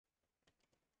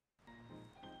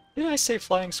Did I say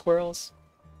flying squirrels?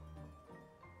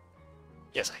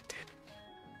 Yes, I did.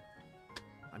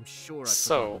 I'm sure I've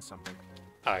So, forgotten something.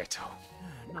 Aito,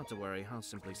 Not to worry, I'll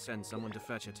simply send someone to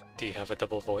fetch it. do you have a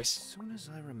double As voice? soon as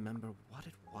I remember what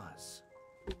it was.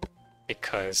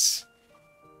 Because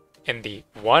in the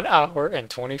 1 hour and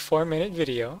 24-minute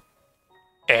video,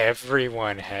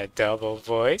 everyone had double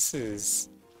voices.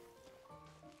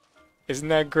 Isn't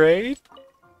that great?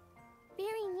 Fairy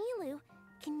Nilu,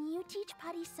 can you teach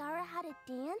Patisara how to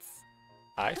dance?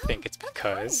 I think it's Of because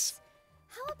course.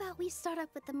 How about we start up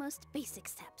with the most basic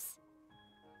steps?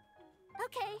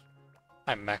 Okay.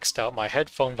 I maxed out my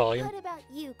headphone volume. What about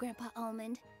you, Grandpa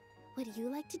Almond? Would you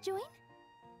like to join?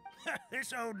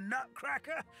 This old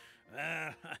nutcracker?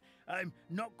 I'm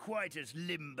not quite as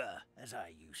limber as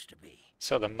I used to be.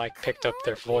 So the mic picked Come up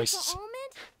their on, voice Grandpa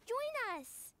Almond, join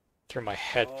us. through my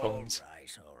headphones.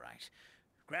 All right.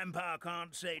 Grandpa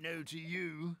can't say no to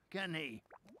you, can he?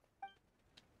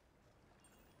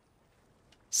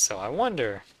 So I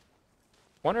wonder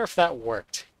if that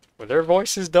worked. Were their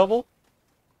voices double?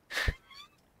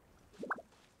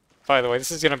 By the way,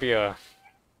 this is gonna be a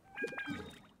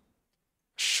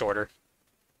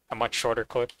much shorter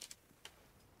clip.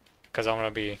 Because I'm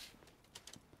gonna be...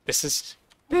 This is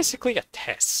basically a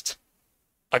test.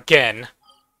 Again.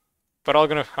 But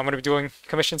I'm gonna be doing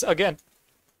commissions again.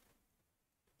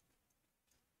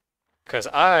 Because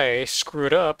I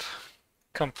screwed up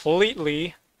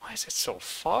completely. Why is it so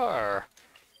far?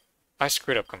 I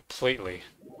screwed up completely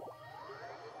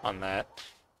on that.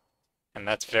 And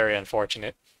that's very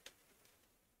unfortunate.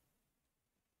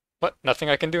 But nothing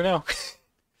I can do now.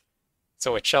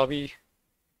 So it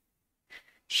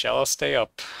shall stay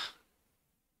up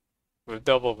with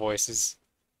double voices.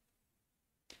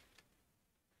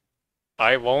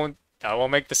 I won't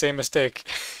make the same mistake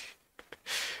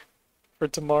for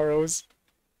tomorrow's.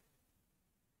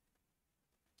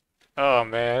 Oh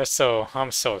man,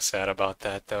 I'm so sad about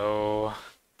that though.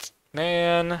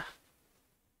 Man.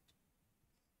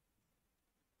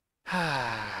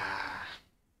 I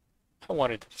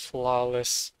wanted a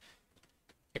flawless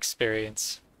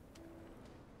experience.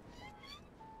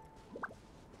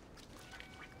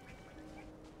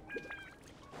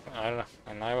 I don't know,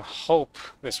 and I hope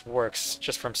this works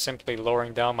just from simply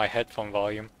lowering down my headphone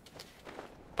volume.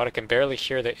 But I can barely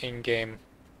hear the in-game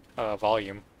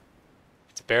volume.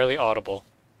 It's barely audible.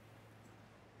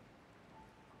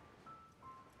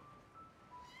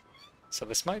 So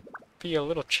this might be a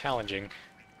little challenging.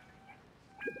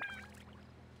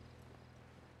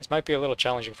 This might be a little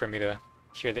challenging for me to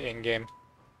hear the in-game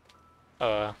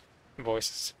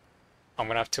voices. I'm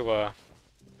gonna have to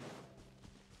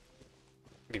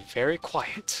be very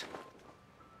quiet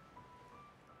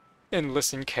and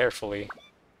listen carefully.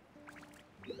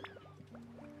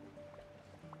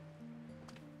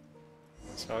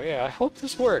 So yeah, I hope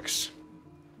this works.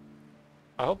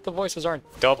 I hope the voices aren't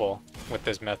double with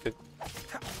this method.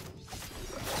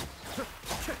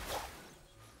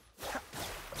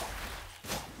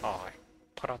 Oh, I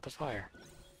put out the fire.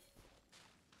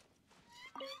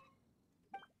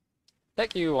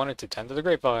 Thank you, wanted to tend to the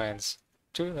grapevines.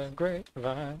 To the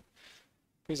grapevine.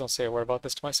 Please don't say a word about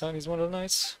this to my son, he's one of the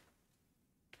nice.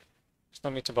 There's no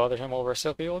need to bother him over a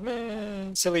silly old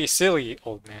man. Silly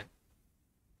old man.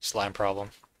 Slime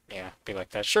problem. Yeah, be like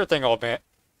that. Sure thing, old man.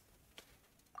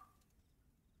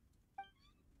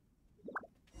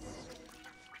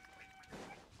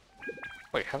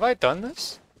 Wait, have I done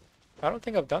this? I don't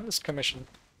think I've done this commission.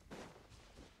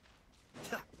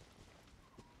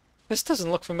 This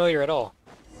doesn't look familiar at all.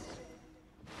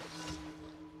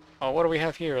 Oh, what do we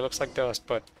have here? It looks like dust,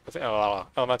 but with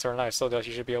elements are nice, so dust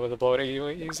you should be able to blow it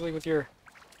easily with your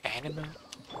anima.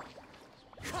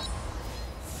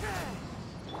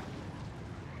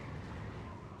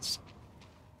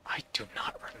 I do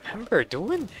not remember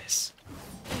doing this.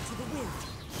 Into the wind.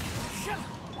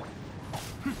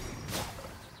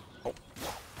 Oh.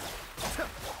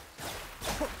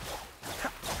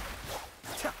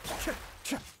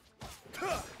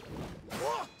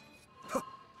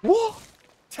 Whoa!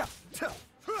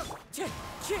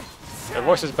 Their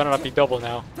voices better not be double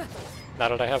now. Now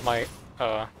that I have my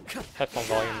headphone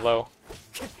volume low.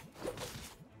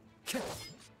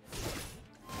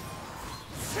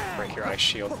 Break your ice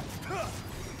shield.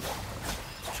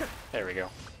 There we go.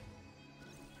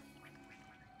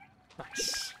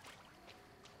 Nice.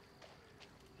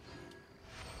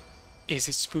 Is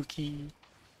it spooky?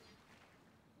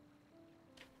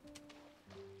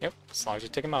 Yep, as long as you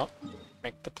take him out.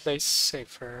 Make the place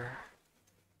safer.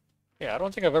 Yeah, I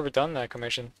don't think I've ever done that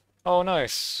commission. Oh,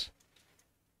 nice.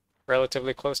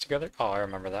 Relatively close together. Oh, I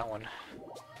remember that one.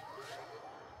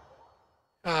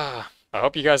 I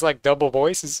hope you guys like double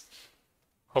voices.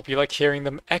 Hope you like hearing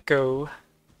them echo.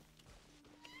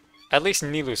 At least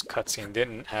Nilu's cutscene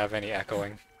didn't have any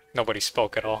echoing. Nobody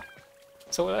spoke at all.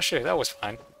 So that was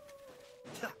fine.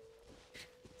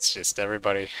 It's just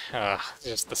everybody,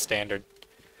 just the standard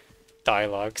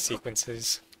dialogue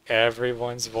sequences.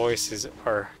 Everyone's voices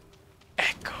are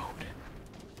echoed.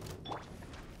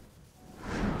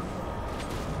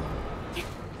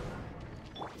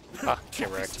 Ah,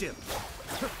 correct. Still.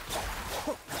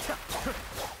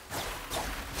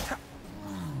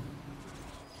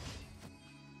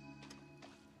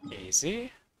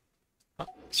 Easy. Oh,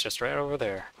 it's just right over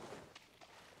there.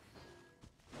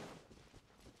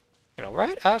 You know,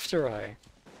 right after I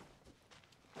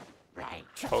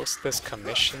post this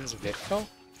commissions video,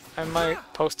 I might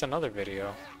post another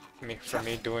video for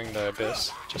me doing the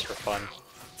Abyss just for fun.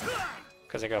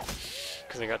 Cause I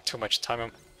got too much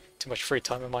time, too much free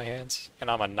time in my hands, and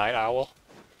I'm a night owl.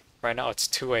 Right now it's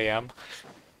 2 a.m.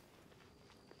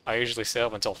 I usually stay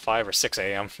up until 5 or 6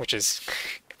 a.m., which is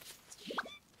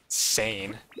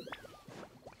insane.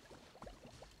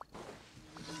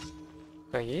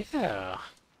 But yeah.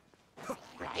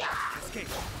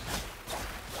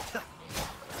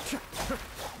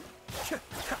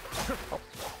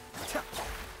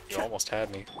 You almost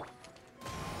had me.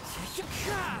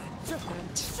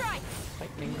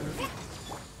 Lightning.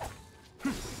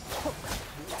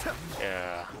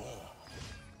 Yeah.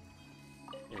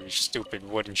 Your stupid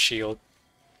wooden shield.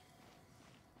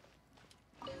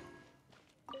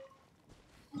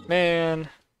 Man,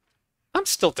 I'm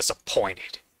still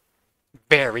disappointed.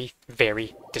 Very,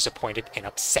 very disappointed and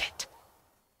upset.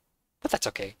 But that's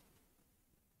okay.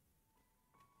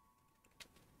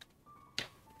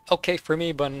 Okay for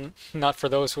me, but not for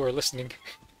those who are listening.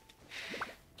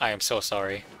 I am so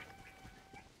sorry.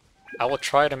 I will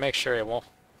try to make sure it won't.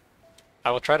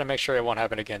 I will try to make sure it won't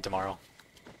happen again tomorrow.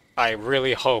 I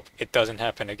really hope it doesn't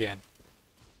happen again.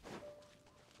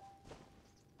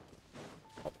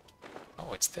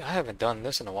 Oh, I haven't done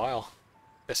this in a while.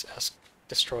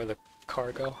 Destroy the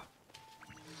cargo.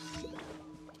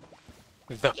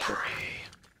 The prey.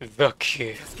 The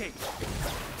kill.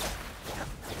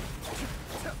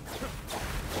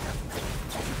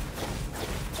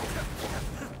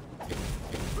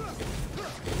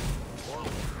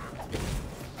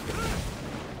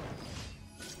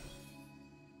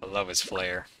 I love his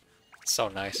flare. It's so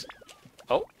nice.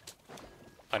 Oh,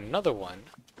 another one.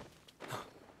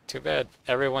 Too bad.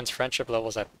 Everyone's friendship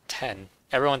level's at 10.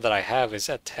 Everyone that I have is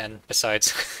at 10,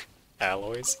 besides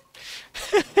Alloy's.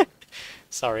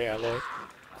 Sorry, Alloy.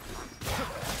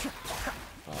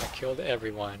 Oh, I killed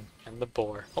everyone. And the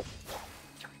boar. Oh.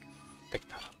 Pick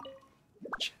that up.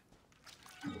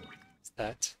 Is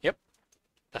that? Yep.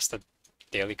 That's the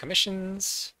daily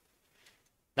commissions.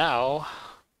 Now...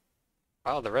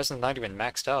 Wow, the resin's not even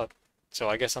maxed out. So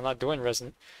I guess I'm not doing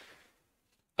resin.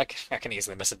 I can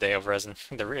easily miss a day of resin.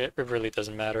 It really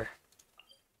doesn't matter.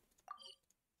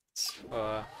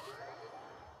 So,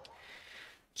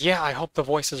 yeah, I hope the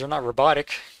voices are not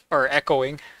robotic or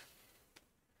echoing.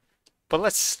 But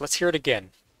let's hear it again.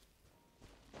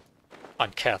 On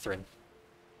Catherine.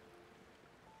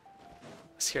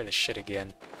 Let's hear this shit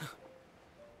again.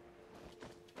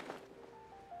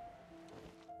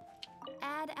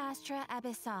 Ad Astra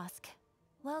Abyssosk.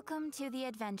 Welcome to the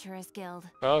Adventurers Guild.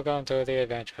 Welcome to the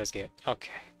Adventurers Guild.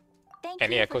 Okay. Thank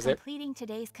Any you echoes for there? completing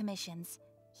today's commissions.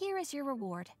 Here is your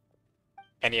reward.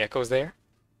 Any echoes there?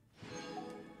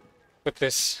 With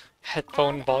this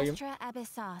headphone Ad volume? Astra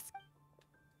Abyssosk.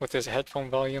 With this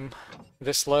headphone volume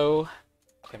this low?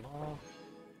 Claim all.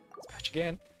 Patch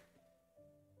again.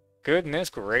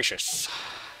 Goodness gracious.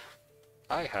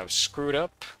 I have screwed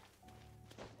up.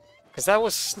 Because that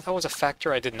was a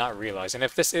factor I did not realize, and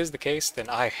if this is the case, then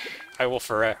I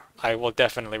will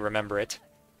definitely remember it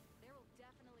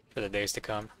for the days to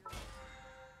come.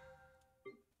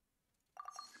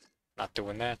 Not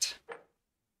doing that.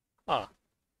 Ah,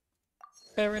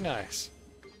 very nice.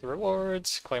 The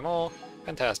rewards, claim all,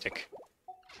 fantastic.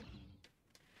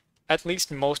 At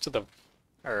least most of the,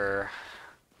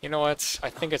 you know what? I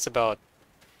think it's about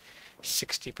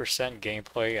 60%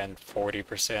 gameplay and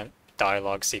 40%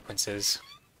 dialogue sequences.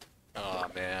 Oh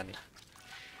man.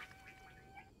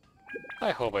 I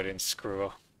hope I didn't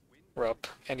screw up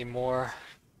anymore.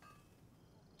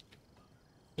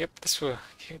 Yep, this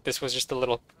was just a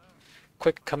little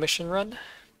quick commission run.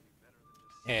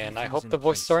 And I hope the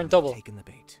voices aren't double. Taking the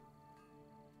bait.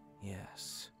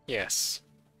 Yes. Yes,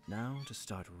 Now to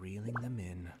start reeling them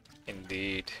in.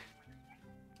 indeed.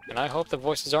 And I hope the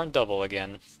voices aren't double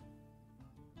again.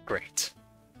 Great.